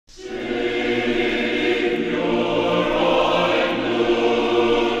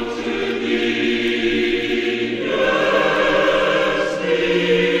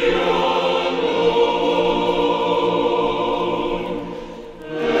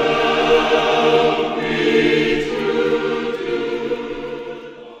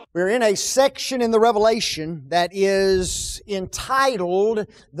a section in the Revelation that is entitled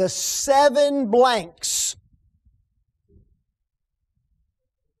The Seven Blanks.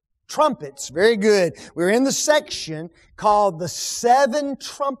 Trumpets. Very good. We're in the section called The Seven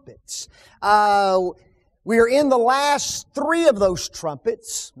Trumpets. We are in the last three of those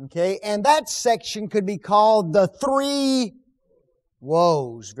trumpets, okay? And that section could be called The Three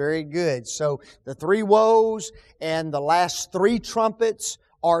Woes. Very good. So the three woes and the last three trumpets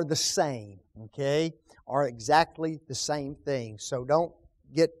are the same, okay? Are exactly the same thing. So don't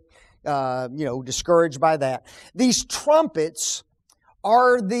get, discouraged by that. These trumpets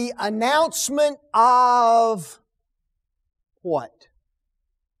are the announcement of what?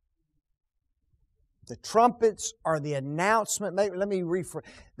 The trumpets are the announcement. Let me rephrase.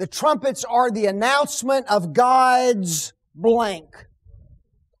 The trumpets are the announcement of God's blank.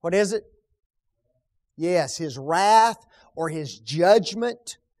 What is it? Yes, His wrath or His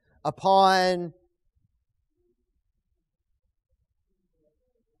judgment upon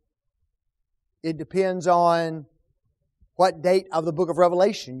it depends on what date of the book of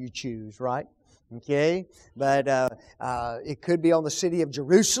Revelation you choose, right? Okay, but it could be on the city of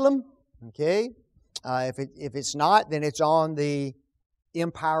Jerusalem. Okay, if it's not, then it's on the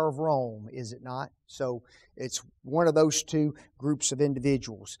Empire of Rome, is it not? So it's one of those two groups of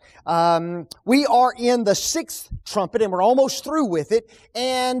individuals. We are in the sixth trumpet, and we're almost through with it.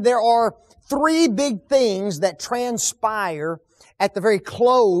 And there are three big things that transpire at the very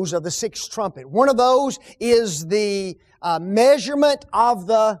close of the sixth trumpet. One of those is the measurement of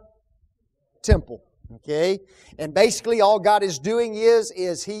the temple. Okay? And basically all God is doing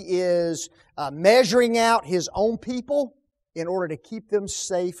is He is measuring out His own people in order to keep them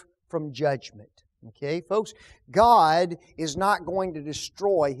safe from judgment. Okay, folks? God is not going to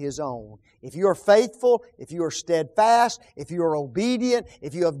destroy His own. If you are faithful, if you are steadfast, if you are obedient,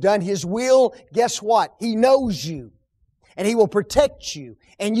 if you have done His will, guess what? He knows you. And He will protect you.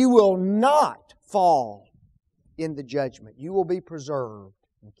 And you will not fall in the judgment. You will be preserved.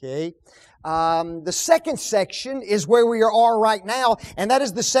 Okay? The second section is where we are right now, and that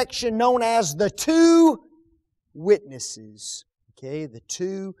is the section known as the two witnesses. Okay? The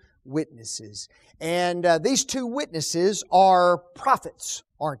two witnesses. And these two witnesses are prophets,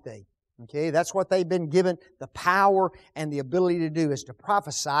 aren't they? Okay? That's what they've been given the power and the ability to do, is to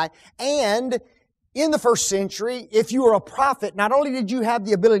prophesy. And in the first century, if you were a prophet, not only did you have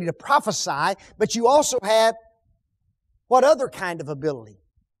the ability to prophesy, but you also had what other kind of ability?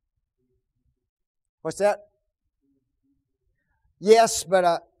 What's that? Yes,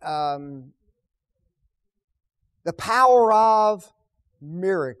 but the power of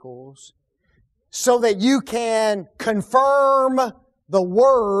miracles, so that you can confirm the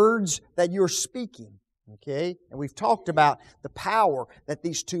words that you're speaking. Okay? And we've talked about the power that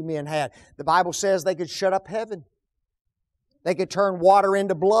these two men had. The Bible says they could shut up heaven. They could turn water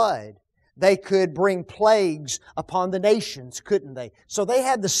into blood. They could bring plagues upon the nations, couldn't they? So they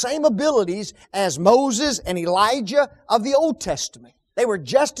had the same abilities as Moses and Elijah of the Old Testament. They were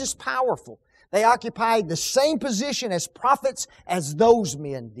just as powerful. They occupied the same position as prophets as those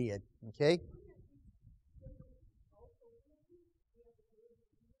men did. Okay?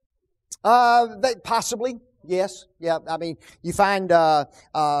 Possibly, yes. Yeah, I mean, you find the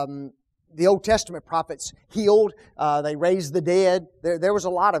Old Testament prophets healed. They raised the dead. There was a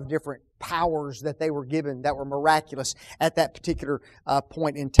lot of different powers that they were given that were miraculous at that particular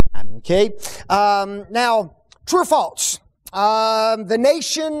point in time. Okay? Now, true or false? The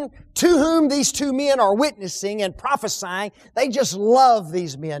nation to whom these two men are witnessing and prophesying, they just love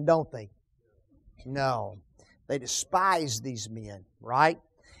these men, don't they? No. They despise these men, right?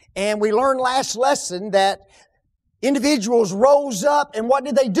 And we learned last lesson that individuals rose up, and what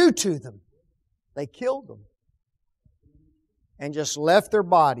did they do to them? They killed them. And just left their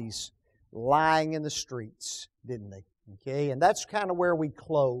bodies lying in the streets, didn't they? Okay, and that's kind of where we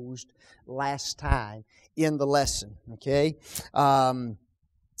closed last time in the lesson. Okay,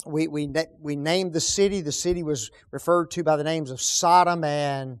 we named the city. The city was referred to by the names of Sodom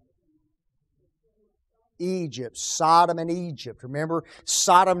and Egypt. Sodom and Egypt. Remember,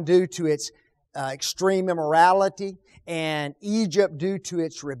 Sodom due to its extreme immorality, and Egypt due to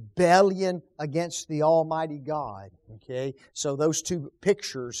its rebellion against the Almighty God. Okay, so those two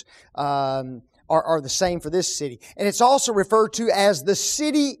pictures are the same for this city. And it's also referred to as the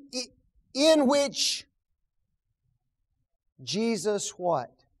city in which Jesus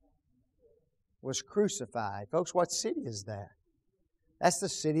what? Was crucified. Folks, what city is that? That's the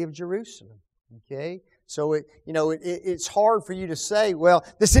city of Jerusalem. Okay? So it's hard for you to say, well,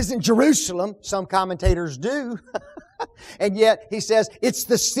 this isn't Jerusalem. Some commentators do. And yet, he says, it's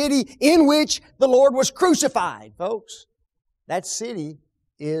the city in which the Lord was crucified, folks. That city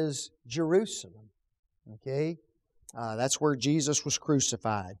is Jerusalem. Okay? That's where Jesus was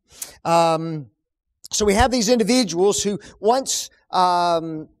crucified. So we have these individuals who, once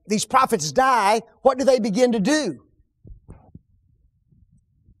these prophets die, what do they begin to do?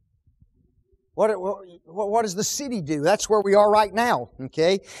 What does the city do? That's where we are right now.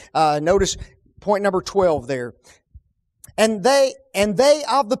 Okay? Notice point number 12 there. And they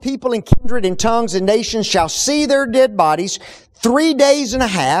of the people and kindred and tongues and nations shall see their dead bodies 3 days and a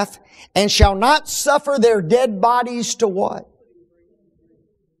half, and shall not suffer their dead bodies to what?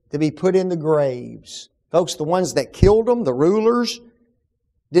 To be put in the graves. Folks, the ones that killed them, the rulers,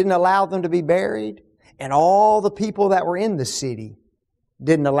 didn't allow them to be buried. And all the people that were in the city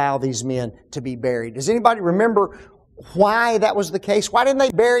didn't allow these men to be buried. Does anybody remember why that was the case? Why didn't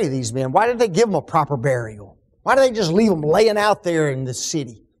they bury these men? Why didn't they give them a proper burial? Why did they just leave them laying out there in the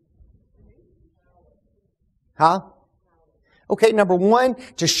city? Huh? Okay, number one,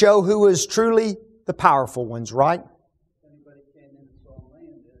 to show who is truly the powerful ones, right?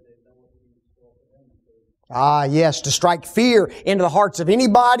 Ah, yes, to strike fear into the hearts of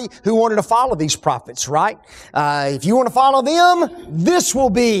anybody who wanted to follow these prophets, right? If you want to follow them, this will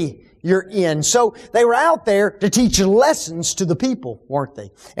be your end. So they were out there to teach lessons to the people, weren't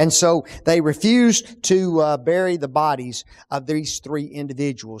they? And so they refused to bury the bodies of these three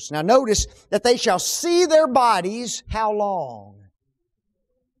individuals. Now notice that they shall see their bodies how long?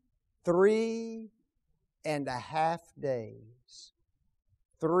 3.5 days.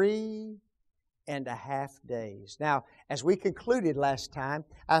 3.5 days. Now, as we concluded last time,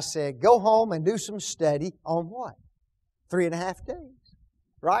 I said, go home and do some study on what? 3.5 days.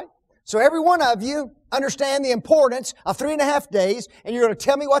 Right? So every one of you understand the importance of 3.5 days, and you're going to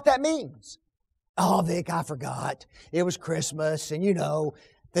tell me what that means. Oh, Vic, I forgot. It was Christmas, and you know,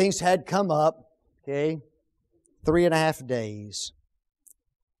 things had come up. Okay? 3.5 days.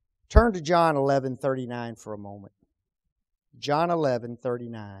 Turn to John 11:39 for a moment. John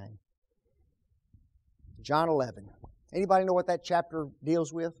 11:39. John 11. Anybody know what that chapter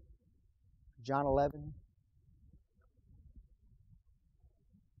deals with? John 11?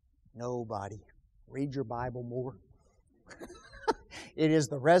 Nobody. Read your Bible more. It is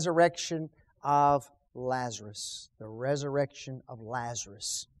the resurrection of Lazarus. The resurrection of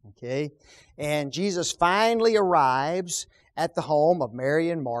Lazarus. Okay? And Jesus finally arrives at the home of Mary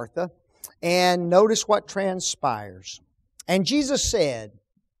and Martha. And notice what transpires. And Jesus said,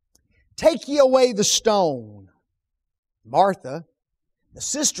 take ye away the stone. Martha, the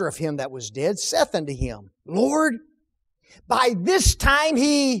sister of him that was dead, saith unto him, Lord, by this time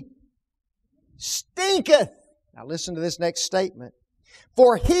he stinketh. Now listen to this next statement.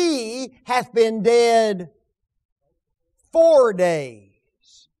 For he hath been dead 4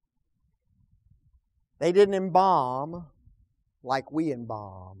 days. They didn't embalm like we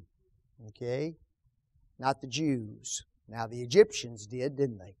embalm. Okay? Not the Jews. Now the Egyptians did,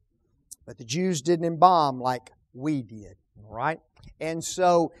 didn't they? But the Jews didn't embalm like we did. All right? And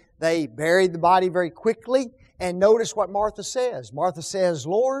so they buried the body very quickly. And notice what Martha says. Martha says,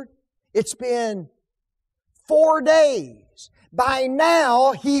 Lord, it's been 4 days. By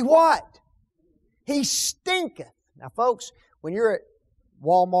now, he what? He stinketh. Now, folks, when you're at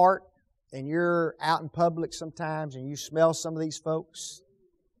Walmart and you're out in public sometimes and you smell some of these folks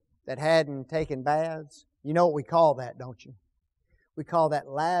that hadn't taken baths, you know what we call that, don't you? We call that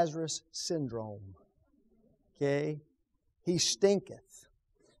Lazarus syndrome. Okay? He stinketh.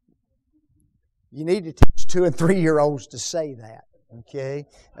 You need to teach 2- and 3-year-olds to say that. Okay?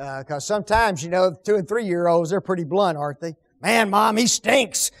 Because sometimes, you know, 2- and 3-year-olds, they're pretty blunt, aren't they? Man, Mom, he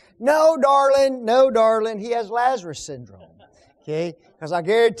stinks. No, darling, he has Lazarus syndrome. Okay? Because I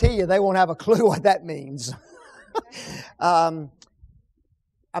guarantee you they won't have a clue what that means. About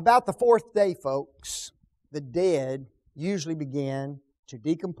the 4th day, folks, the dead usually began to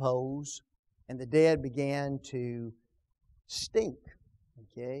decompose and the dead began to stink.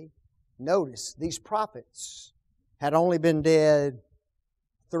 Okay? Notice, these prophets had only been dead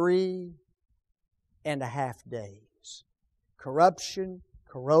 3.5 days. Corruption,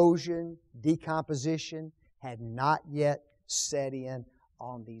 corrosion, decomposition had not yet set in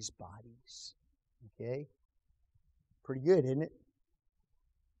on these bodies. Okay? Pretty good, isn't it?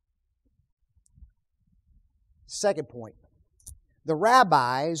 Second point. The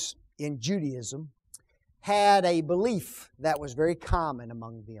rabbis in Judaism had a belief that was very common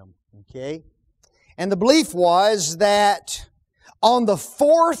among them. Okay? And the belief was that on the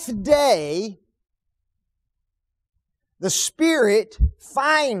 4th day, the Spirit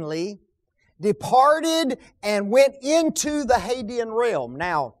finally departed and went into the Hadean realm.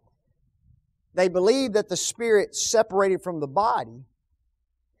 Now, they believe that the spirit separated from the body,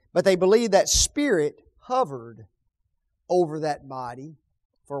 but they believe that spirit hovered over that body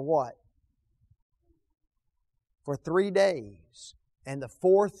for what? For 3 days. And the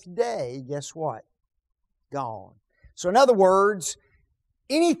fourth day, guess what? Gone. So in other words,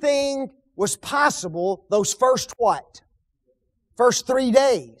 anything was possible those first what? First 3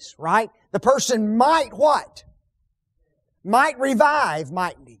 days, right? The person might what? Might revive,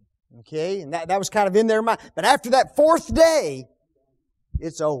 mightn't he? Okay, and that was kind of in their mind. But after that fourth day,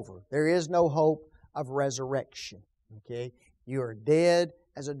 it's over. There is no hope of resurrection. Okay, you are dead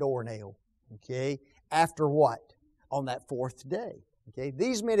as a doornail. Okay, after what? On that fourth day. Okay,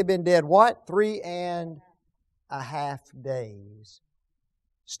 these men have been dead what? 3.5 days.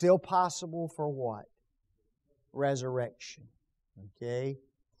 Still possible for what? Resurrection. Okay,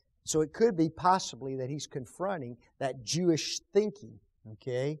 so it could be possibly that he's confronting that Jewish thinking.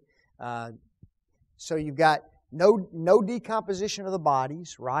 Okay, so you've got no decomposition of the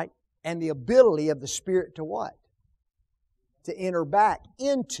bodies, right? And the ability of the Spirit to what? To enter back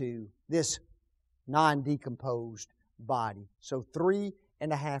into this non-decomposed body. So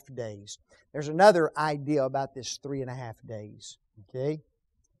 3.5 days. There's another idea about this 3.5 days. Okay?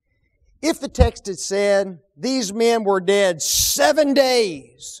 If the text had said, these men were dead 7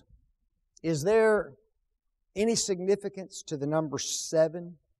 days, is there any significance to the number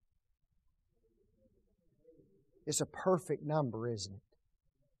 7? It's a perfect number, isn't it?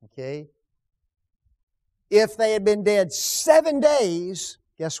 Okay? If they had been dead 7 days,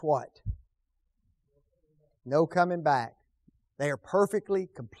 guess what? No coming back. They are perfectly,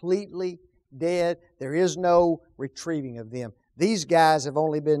 completely dead. There is no retrieving of them. These guys have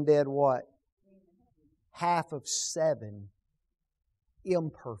only been dead what? Half of 7.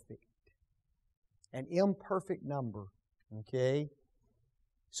 Imperfect. An imperfect number. Okay?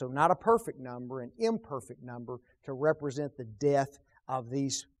 So not a perfect number, an imperfect number to represent the death of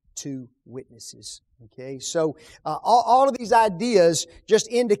these two witnesses. Okay? So all of these ideas just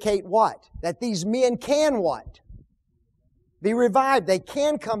indicate what? That these men can what? Be revived. They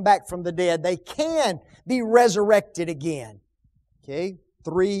can come back from the dead. They can be resurrected again. Okay?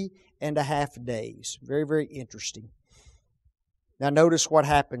 3.5 days. Very, very interesting. Now notice what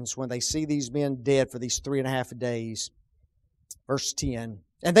happens when they see these men dead for these 3.5 days. Verse 10.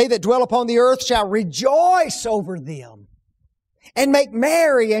 And they that dwell upon the earth shall rejoice over them, and make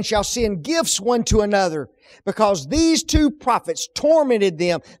merry, and shall send gifts one to another, because these two prophets tormented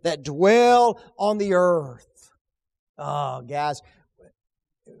them that dwell on the earth. Oh, guys,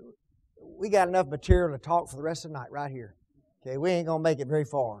 we got enough material to talk for the rest of the night right here. Okay, we ain't going to make it very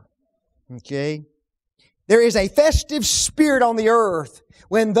far. Okay? There is a festive spirit on the earth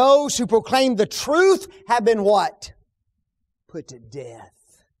when those who proclaim the truth have been what? Put to death.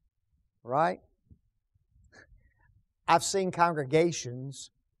 Right? I've seen congregations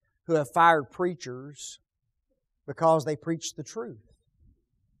who have fired preachers because they preached the truth.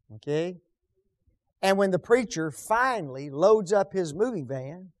 Okay? And when the preacher finally loads up his moving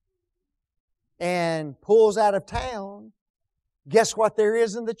van and pulls out of town, guess what there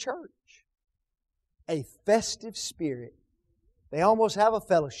is in the church? A festive spirit. They almost have a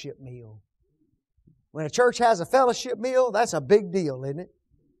fellowship meal. When a church has a fellowship meal, that's a big deal, isn't it?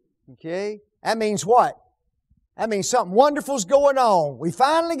 Okay? That means what? That means something wonderful's going on. We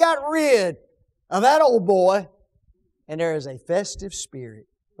finally got rid of that old boy. And there is a festive spirit.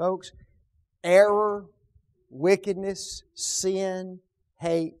 Folks, error, wickedness, sin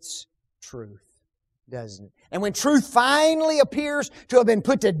hates truth, doesn't it? And when truth finally appears to have been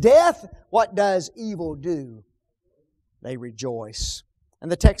put to death, what does evil do? They rejoice.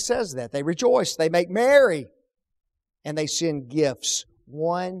 And the text says that. They rejoice. They make merry. And they send gifts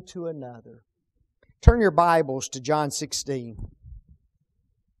one to another. Turn your Bibles to John 16.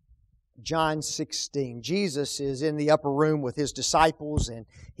 John 16. Jesus is in the upper room with His disciples, and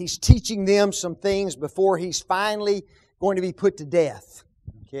He's teaching them some things before He's finally going to be put to death.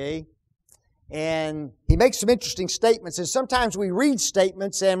 Okay? And He makes some interesting statements, and sometimes we read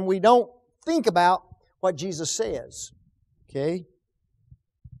statements and we don't think about what Jesus says. Okay?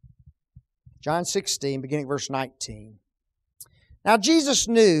 John 16, beginning verse 19. Now Jesus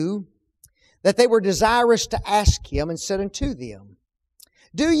knew that they were desirous to ask Him, and said unto them,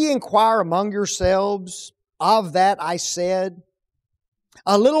 Do ye inquire among yourselves of that I said,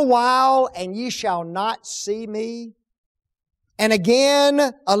 A little while, and ye shall not see me, and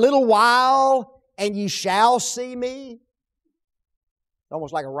again a little while, and ye shall see me?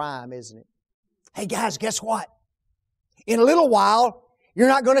 Almost like a rhyme, isn't it? Hey guys, guess what? In a little while, you're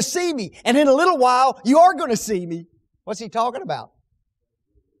not going to see me. And in a little while, you are going to see me. What's He talking about?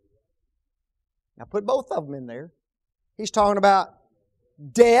 Now put both of them in there. He's talking about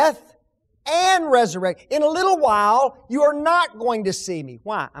death and resurrection. In a little while, you are not going to see me.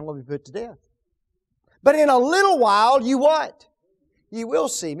 Why? I'm going to be put to death. But in a little while, you what? You will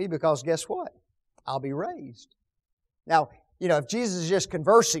see me, because guess what? I'll be raised. Now, if Jesus is just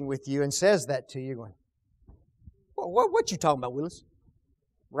conversing with you and says that to you, you're going, what you talking about, Willis?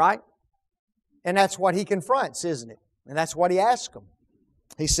 Right? And that's what He confronts, isn't it? And that's what He asks them.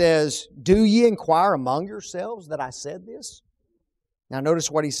 He says, do ye inquire among yourselves that I said this? Now notice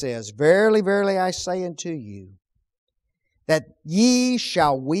what He says. Verily, verily, I say unto you, that ye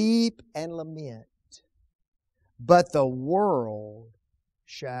shall weep and lament, but the world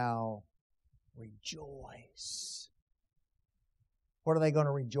shall rejoice. What are they going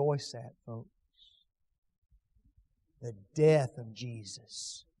to rejoice at, folks? The death of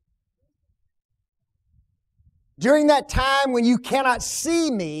Jesus. During that time when you cannot see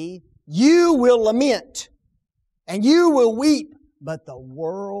me, you will lament and you will weep, but the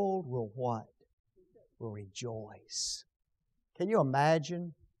world will what? Will rejoice. Can you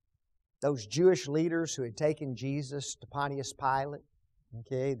imagine those Jewish leaders who had taken Jesus to Pontius Pilate?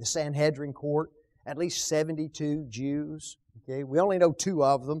 Okay, the Sanhedrin court, at least 72 Jews. Okay, we only know 2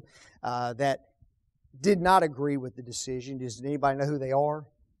 of them that did not agree with the decision. Does anybody know who they are?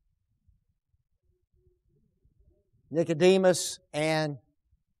 Nicodemus and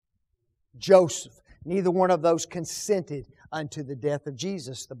Joseph. Neither one of those consented unto the death of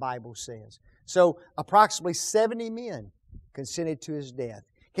Jesus, the Bible says. So approximately 70 men consented to His death.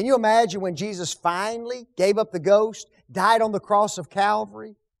 Can you imagine when Jesus finally gave up the ghost, died on the cross of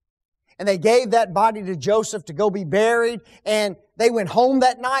Calvary, and they gave that body to Joseph to go be buried, and they went home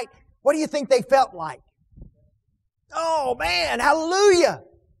that night? What do you think they felt like? Oh man, hallelujah!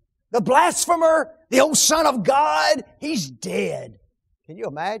 The blasphemer, the old Son of God, He's dead. Can you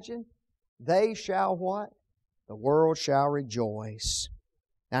imagine? They shall what? The world shall rejoice.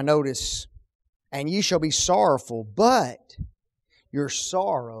 Now notice, and ye shall be sorrowful, but your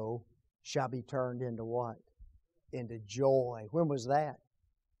sorrow shall be turned into what? Into joy. When was that?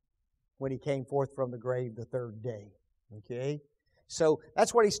 When He came forth from the grave the 3rd day. Okay? So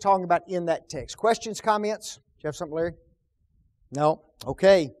that's what He's talking about in that text. Questions, comments? Do you have something, Larry? No?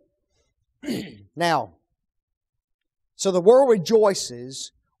 Okay. Now, so the world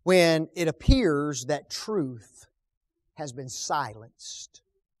rejoices when it appears that truth has been silenced.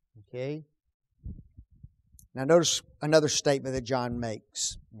 Okay? Now notice another statement that John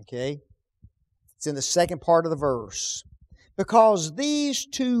makes. Okay? It's in the second part of the verse. Because these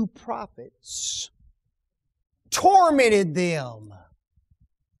 2 prophets tormented them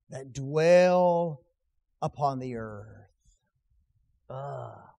that dwell upon the earth.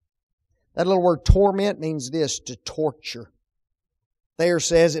 That little word torment means this, to torture. Thayer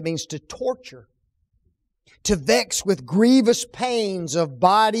says it means to torture, to vex with grievous pains of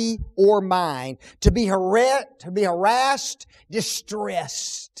body or mind, to be harassed,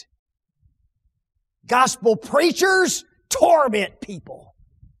 distressed. Gospel preachers torment people.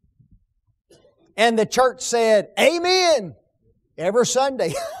 And the church said, amen, every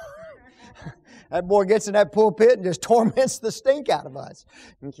Sunday. That boy gets in that pulpit and just torments the stink out of us.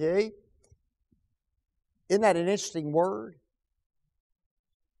 Okay? Isn't that an interesting word?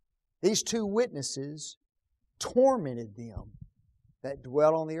 These 2 witnesses tormented them that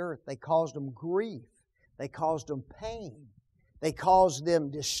dwell on the earth. They caused them grief. They caused them pain. They caused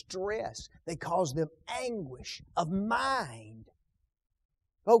them distress. They caused them anguish of mind.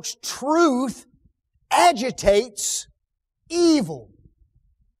 Folks, truth agitates evil,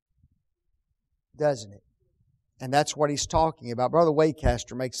 doesn't it? And that's what he's talking about. Brother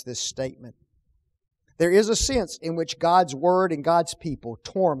Waycaster makes this statement. There is a sense in which God's Word and God's people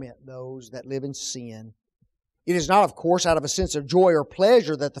torment those that live in sin. It is not, of course, out of a sense of joy or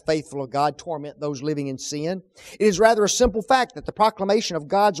pleasure that the faithful of God torment those living in sin. It is rather a simple fact that the proclamation of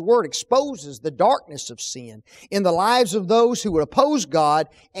God's Word exposes the darkness of sin in the lives of those who would oppose God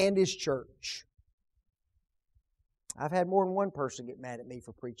and His church. I've had more than one person get mad at me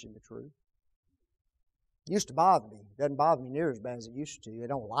for preaching the truth. It used to bother me. It doesn't bother me near as bad as it used to. I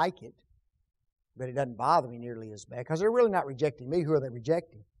don't like it. But it doesn't bother me nearly as bad because they're really not rejecting me. Who are they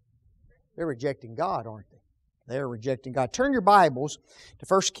rejecting? They're rejecting God, aren't they? They're rejecting God. Turn your Bibles to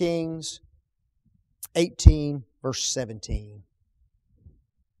 1 Kings 18, verse 17.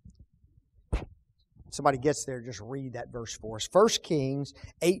 Somebody gets there, just read that verse for us. 1 Kings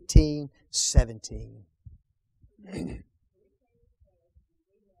 18, 17.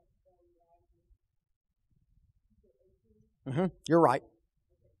 You're right.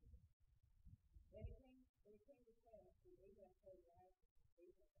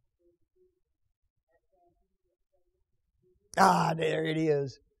 Ah, there it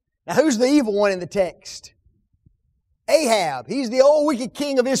is. Now, who's the evil one in the text? Ahab. He's the old wicked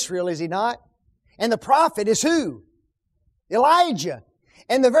king of Israel, is he not? And the prophet is who? Elijah.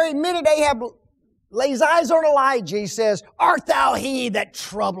 And the very minute Ahab lays eyes on Elijah, he says, "Art thou he that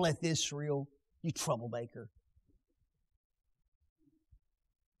troubleth Israel?" You troublemaker.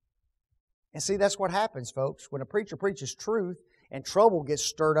 And see, that's what happens, folks. When a preacher preaches truth and trouble gets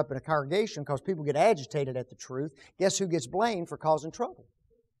stirred up in a congregation because people get agitated at the truth, guess who gets blamed for causing trouble?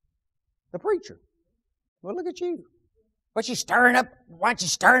 The preacher. Well, look at you. What you stirring up? What you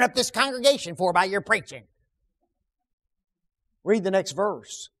stirring up this congregation for by your preaching? Read the next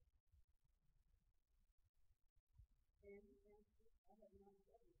verse.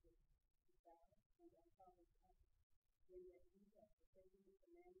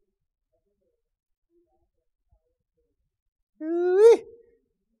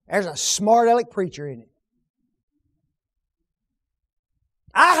 There's a smart aleck preacher in it.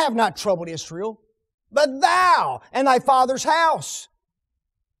 I have not troubled Israel, but thou and thy father's house,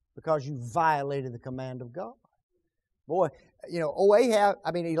 because you violated the command of God. Boy,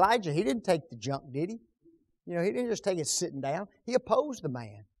 Elijah, he didn't take the junk, did he? He didn't just take it sitting down. He opposed the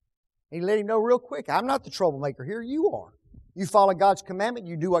man. He let him know real quick, I'm not the troublemaker here, you are. You follow God's commandment,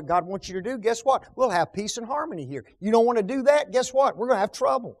 you do what God wants you to do, guess what? We'll have peace and harmony here. You don't want to do that, guess what? We're going to have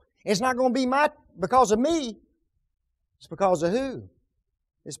trouble. It's not going to be because of me. It's because of who?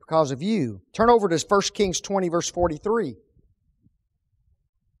 It's because of you. Turn over to 1 Kings 20, verse 43.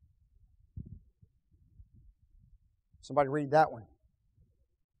 Somebody read that one.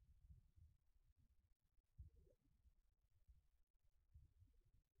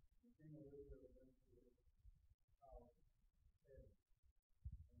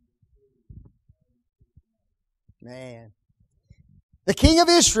 Man. The king of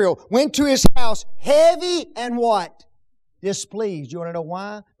Israel went to his house heavy and what? Displeased. You want to know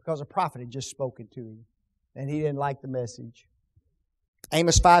why? Because a prophet had just spoken to him. And he didn't like the message.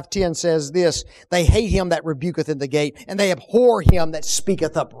 Amos 5:10 says this, "They hate him that rebuketh in the gate, and they abhor him that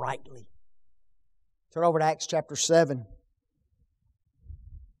speaketh uprightly." Turn over to Acts chapter 7.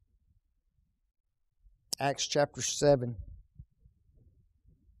 Acts chapter 7.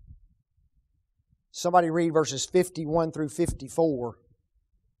 Somebody read verses 51 through 54.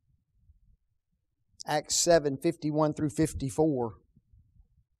 Acts 7, 51 through 54.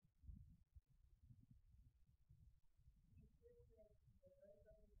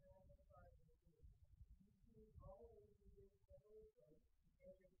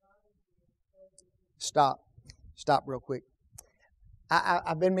 Stop real quick.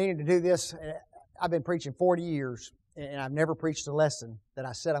 I've been meaning to do this. I've been preaching 40 years, and I've never preached a lesson that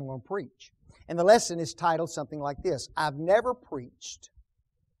I said I'm going to preach. And the lesson is titled something like this: I've never preached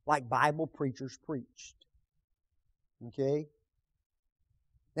like Bible preachers preached. Okay?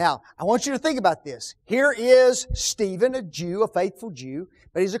 Now, I want you to think about this. Here is Stephen, a Jew, a faithful Jew,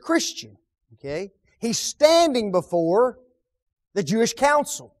 but he's a Christian. Okay? He's standing before the Jewish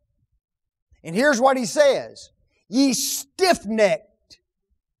council. And here's what he says: "Ye stiff-necked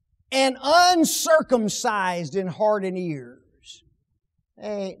and uncircumcised in heart and ears."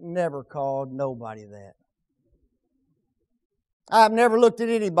 Ain't never called nobody that. I've never looked at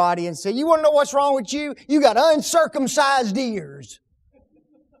anybody and said, "You want to know what's wrong with you? You got uncircumcised ears."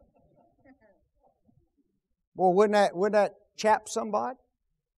 Boy, wouldn't that chap somebody?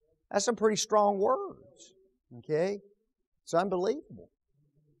 That's some pretty strong words. Okay? It's unbelievable.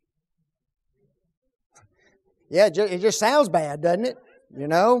 Yeah, it just sounds bad, doesn't it?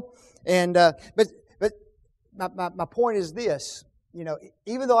 And but my point is this.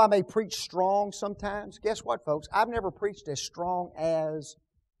 Even though I may preach strong sometimes, guess what, folks? I've never preached as strong as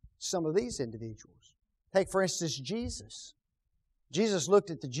some of these individuals. Take, for instance, Jesus. Jesus looked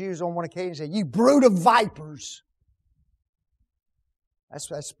at the Jews on one occasion and said, "You brood of vipers."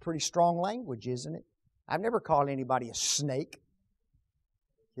 That's pretty strong language, isn't it? I've never called anybody a snake.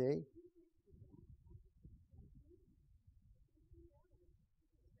 Okay?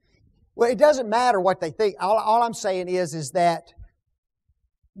 Well, it doesn't matter what they think. All I'm saying is that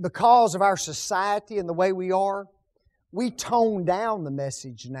because of our society and the way we are, we tone down the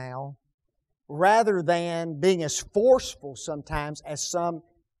message now rather than being as forceful sometimes as some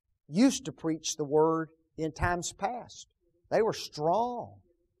used to preach the Word in times past. They were strong,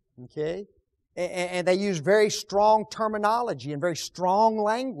 okay? And they used very strong terminology and very strong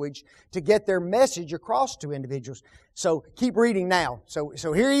language to get their message across to individuals. So keep reading now. So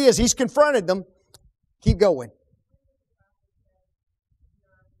here he is. He's confronted them. Keep going.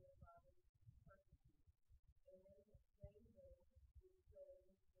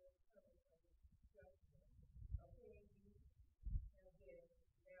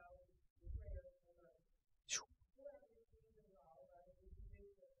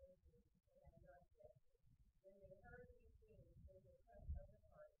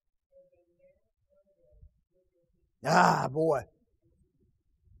 Ah, boy.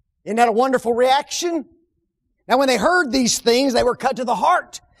 Isn't that a wonderful reaction? Now, when they heard these things, they were cut to the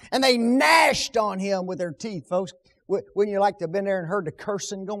heart, and they gnashed on him with their teeth. Folks, wouldn't you like to have been there and heard the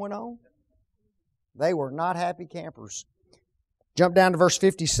cursing going on? They were not happy campers. Jump down to verse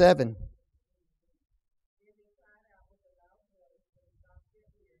 57.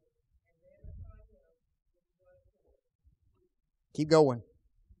 Keep going.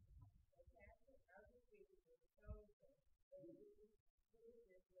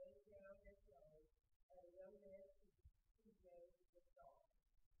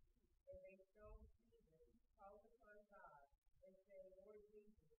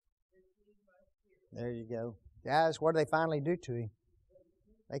 There you go. Guys, what did they finally do to him?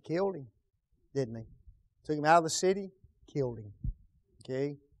 They killed him, didn't they? Took him out of the city, killed him.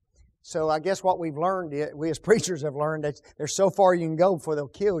 Okay? So I guess what we've learned, we as preachers have learned, that there's so far you can go before they'll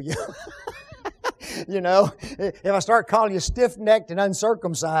kill you. You know, if I start calling you stiff-necked and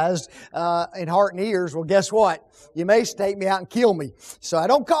uncircumcised in heart and ears, well, guess what? You may stake me out and kill me. So I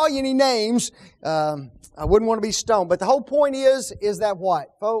don't call you any names. I wouldn't want to be stoned. But the whole point is that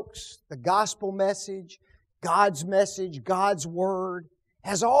what? Folks, the gospel message, God's Word,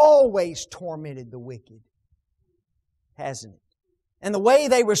 has always tormented the wicked. Hasn't it? And the way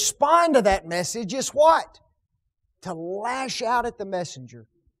they respond to that message is what? To lash out at the messenger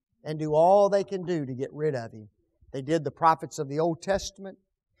and do all they can do to get rid of him. They did the prophets of the Old Testament.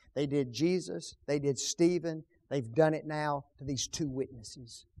 They did Jesus. They did Stephen. They've done it now to these two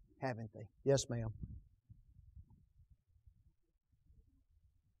witnesses, haven't they? Yes, ma'am.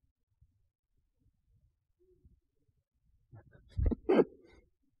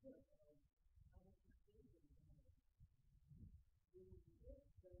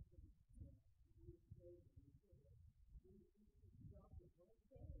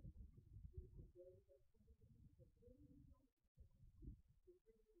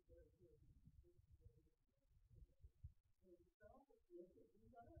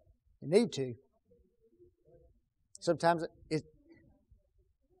 You need to. Sometimes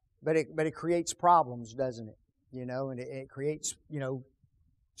but it creates problems, doesn't it? You know, and it creates,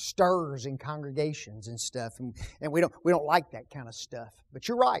 stirs in congregations and stuff, and we don't like that kind of stuff. But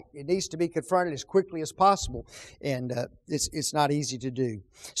you're right; it needs to be confronted as quickly as possible, and it's not easy to do.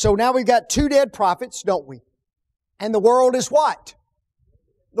 So now we've got two dead prophets, don't we? And the world is what?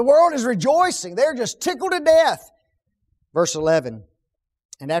 The world is rejoicing. They're just tickled to death. Verse 11.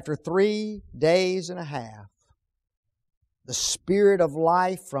 And after 3 days and a half, the Spirit of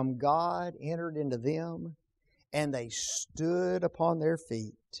life from God entered into them, and they stood upon their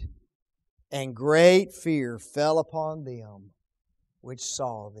feet, and great fear fell upon them which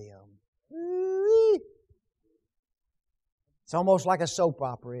saw them. It's almost like a soap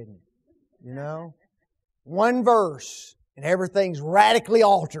opera, isn't it? You know? One verse, and everything's radically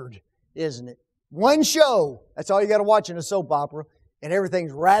altered, isn't it? One show, that's all you got to watch in a soap opera, and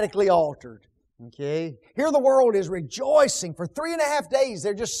everything's radically altered. Okay? Here the world is rejoicing for 3.5 days.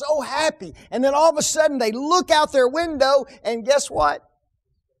 They're just so happy. And then all of a sudden they look out their window and guess what?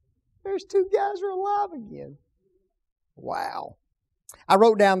 There's two guys who are alive again. Wow. I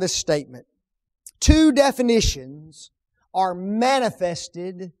wrote down this statement. Two definitions are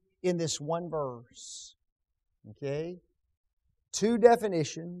manifested in this one verse. Okay? Two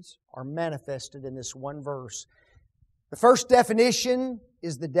definitions are manifested in this one verse. The first definition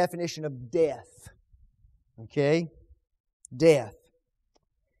is the definition of death. Okay? Death.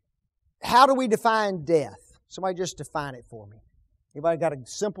 How do we define death? Somebody just define it for me. Anybody got a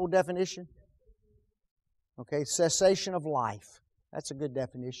simple definition? Okay, cessation of life. That's a good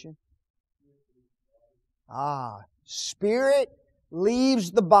definition. Spirit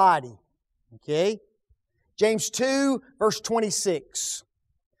leaves the body. Okay? James 2, verse 26.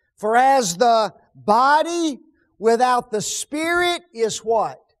 For as the body without the Spirit is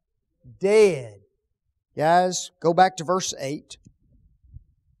what? Dead. Guys, go back to verse 8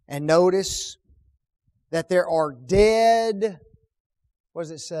 and notice that there are dead, what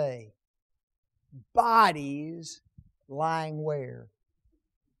does it say? Bodies lying where?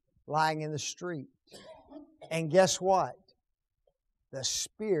 Lying in the street. And guess what? The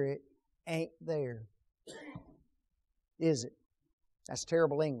Spirit ain't there. Is it? That's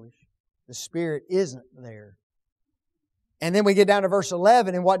terrible English. The Spirit isn't there. And then we get down to verse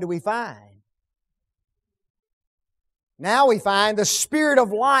 11, and what do we find? Now we find the Spirit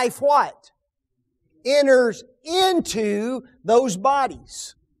of life, what? Enters into those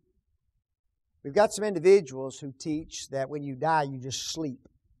bodies. We've got some individuals who teach that when you die, you just sleep.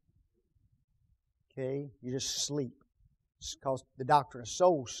 Okay? You just sleep. It's called the doctrine of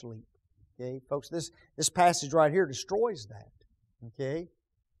soul sleep. Okay, folks, this passage right here destroys that. Okay?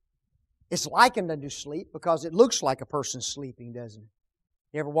 It's likened unto sleep because it looks like a person sleeping, doesn't it?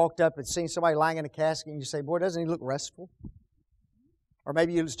 You ever walked up and seen somebody lying in a casket and you say, boy, doesn't he look restful? Or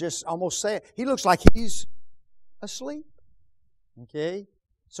maybe you just almost say it, he looks like he's asleep. Okay?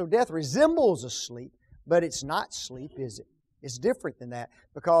 So death resembles a sleep, but it's not sleep, is it? It's different than that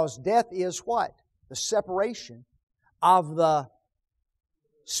because death is what? The separation of the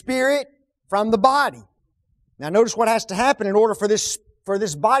spirit from the body. Now notice what has to happen in order for this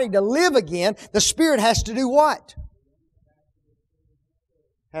body to live again. The spirit has to do what?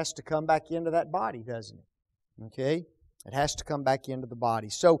 Has to come back into that body, doesn't it? Okay? It has to come back into the body.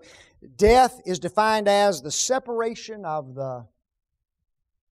 So death is defined as the separation of the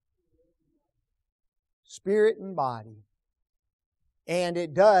spirit and body. And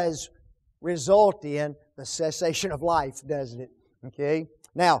it does result in the cessation of life, doesn't it? Okay?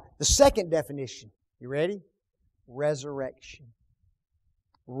 Now, the second definition. You ready? Resurrection.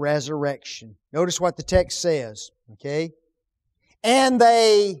 Resurrection. Notice what the text says. Okay? And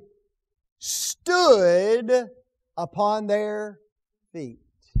they stood upon their feet.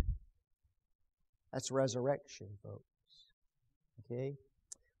 That's resurrection, folks. Okay?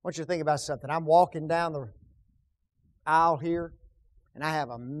 I want you to think about something. I'm walking down the aisle here, and I have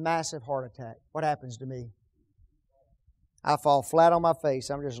a massive heart attack. What happens to me? I fall flat on my face.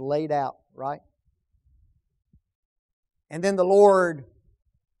 I'm just laid out, right? And then the Lord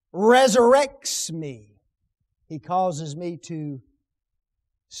resurrects me. He causes me to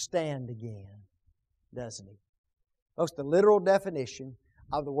stand again, doesn't He? Folks, the literal definition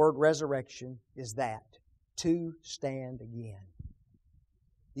of the word resurrection is that, to stand again.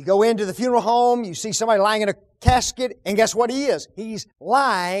 You go into the funeral home, you see somebody lying in a casket, and guess what he is? He's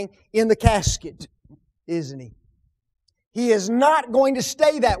lying in the casket, isn't he? He is not going to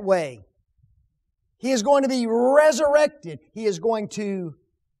stay that way. He is going to be resurrected. He is going to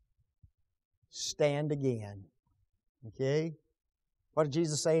stand again. Okay? What did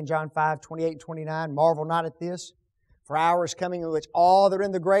Jesus say in John 5:28 and 29? Marvel not at this, for hour is coming in which all that are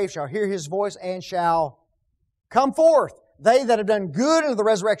in the grave shall hear His voice and shall come forth. They that have done good unto the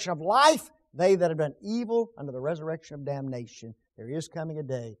resurrection of life, they that have done evil unto the resurrection of damnation. There is coming a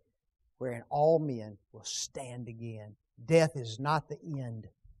day wherein all men will stand again. Death is not the end.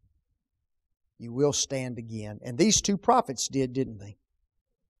 You will stand again. And these two prophets did, didn't they?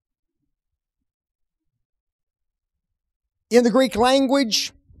 In the Greek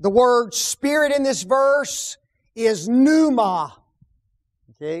language, the word spirit in this verse is pneuma.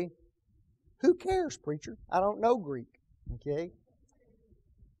 Okay? Who cares, preacher? I don't know Greek. Okay?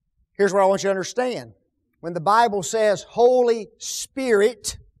 Here's what I want you to understand. When the Bible says Holy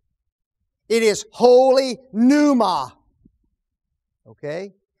Spirit, it is holy pneuma.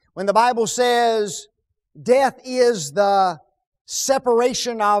 Okay? When the Bible says death is the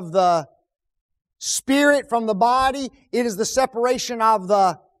separation of the spirit from the body, it is the separation of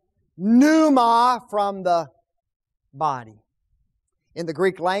the pneuma from the body. In the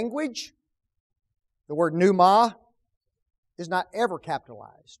Greek language, the word pneuma is not ever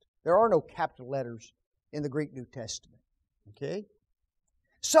capitalized. There are no capital letters in the Greek New Testament. Okay?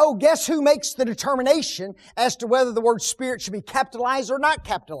 So guess who makes the determination as to whether the word spirit should be capitalized or not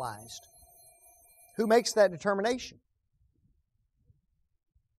capitalized? Who makes that determination?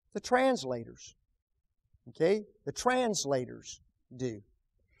 The translators. Okay? The translators do.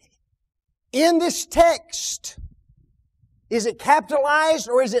 In this text, is it capitalized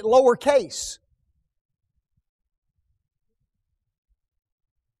or is it lowercase?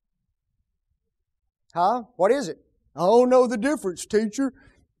 Huh? What is it? I don't know the difference, teacher.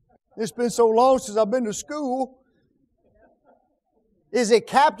 It's been so long since I've been to school. Is it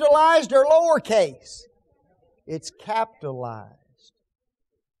capitalized or lowercase? It's capitalized.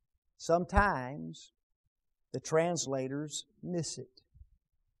 Sometimes the translators miss it.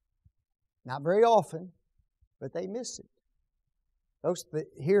 Not very often, but they miss it. Folks,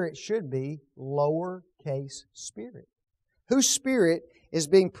 here it should be lowercase spirit. Whose spirit is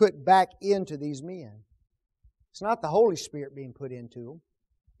being put back into these men? It's not the Holy Spirit being put into them.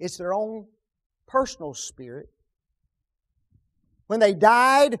 It's their own personal spirit. When they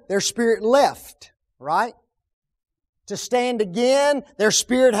died, their spirit left, right? To stand again, their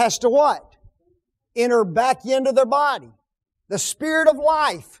spirit has to what? Enter back into their body. The spirit of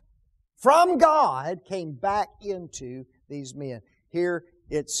life from God came back into these men. Here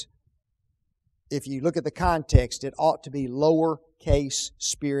it's, if you look at the context, it ought to be lowercase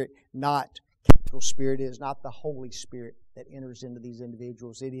spirit, not capital spirit. It is not the Holy Spirit that enters into these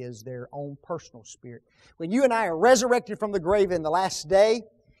individuals. It is their own personal spirit. When you and I are resurrected from the grave in the last day,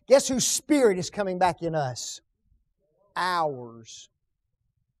 Guess whose spirit is coming back in us? Ours.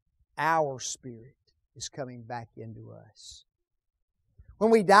 Our spirit is coming back into us.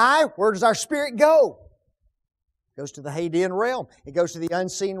 When we die, where does our spirit go? It goes to the Hadean realm. It goes to the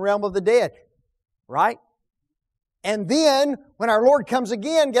unseen realm of the dead. Right? And then, when our Lord comes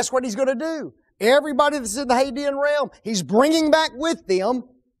again, guess what He's going to do? Everybody that's in the Hadean realm, He's bringing back with them,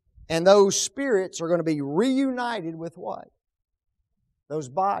 and those spirits are going to be reunited with what? Those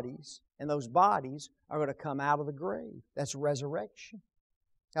bodies. And those bodies are going to come out of the grave. That's resurrection.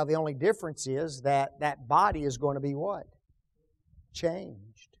 Now, the only difference is that that body is going to be what?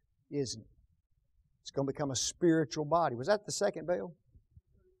 Changed, isn't it? It's going to become a spiritual body. Was that the second bell?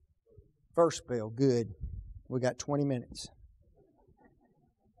 First bell. Good. We got 20 minutes.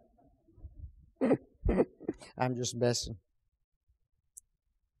 I'm just messing.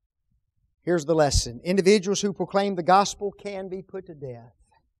 Here's the lesson. Individuals who proclaim the gospel can be put to death.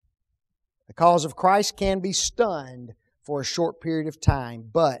 The cause of Christ can be stunned for a short period of time,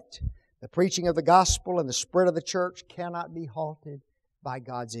 but the preaching of the gospel and the spread of the church cannot be halted by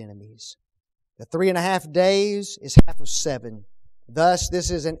God's enemies. The 3.5 days is half of 7. Thus, this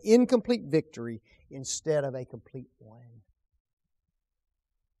is an incomplete victory instead of a complete one.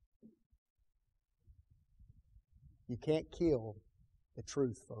 You can't kill the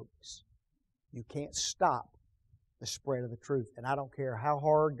truth, folks. You can't stop the spread of the truth. And I don't care how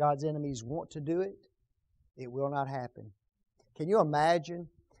hard God's enemies want to do it, it will not happen. Can you imagine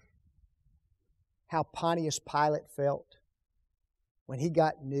how Pontius Pilate felt when he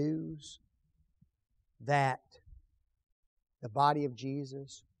got news that the body of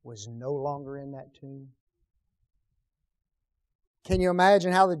Jesus was no longer in that tomb? Can you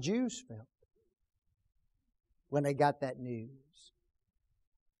imagine how the Jews felt when they got that news?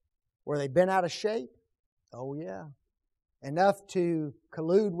 Were they bent out of shape? Oh yeah. Enough to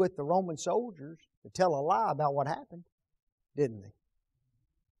collude with the Roman soldiers to tell a lie about what happened, didn't they?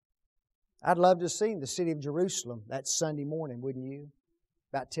 I'd love to have seen the city of Jerusalem that Sunday morning, wouldn't you?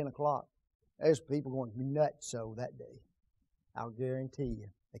 About 10 o'clock. There's people going nuts so that day. I'll guarantee you.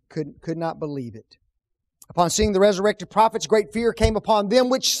 They could not believe it. Upon seeing the resurrected prophets, great fear came upon them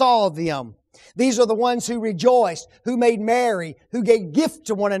which saw them. These are the ones who rejoiced, who made merry, who gave gift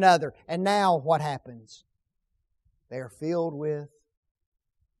to one another. And now what happens? They are filled with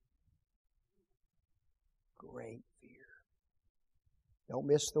great fear. Don't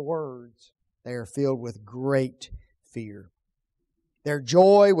miss the words. They are filled with great fear. Their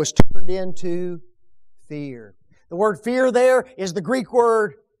joy was turned into fear. The word fear there is the Greek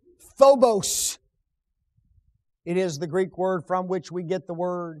word phobos. It is the Greek word from which we get the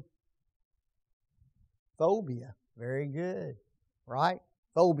word phobia. Very good. Right?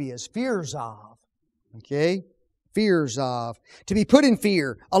 Phobias. Fears of. Okay? Fears of. To be put in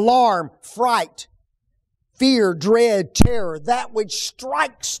fear. Alarm. Fright. Fear, dread, terror. That which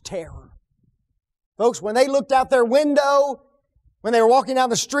strikes terror. Folks, when they looked out their window, when they were walking down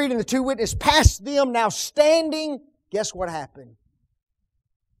the street and the two witnesses passed them, now standing, guess what happened?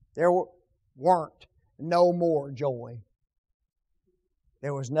 There weren't no more joy.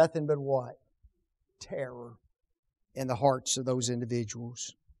 There was nothing but what? Terror in the hearts of those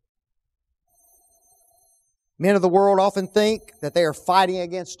individuals. Men of the world often think that they are fighting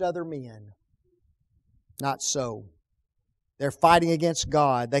against other men. Not so. They're fighting against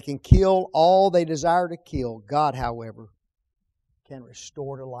God. They can kill all they desire to kill. God, however, can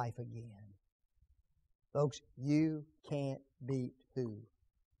restore to life again. Folks, you can't beat who?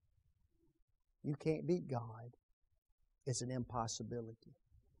 You can't beat God. It's an impossibility.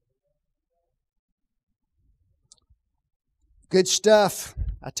 Good stuff.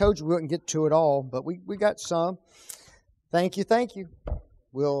 I told you we wouldn't get to it all, but we got some. Thank you.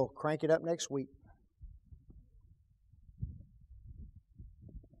 We'll crank it up next week.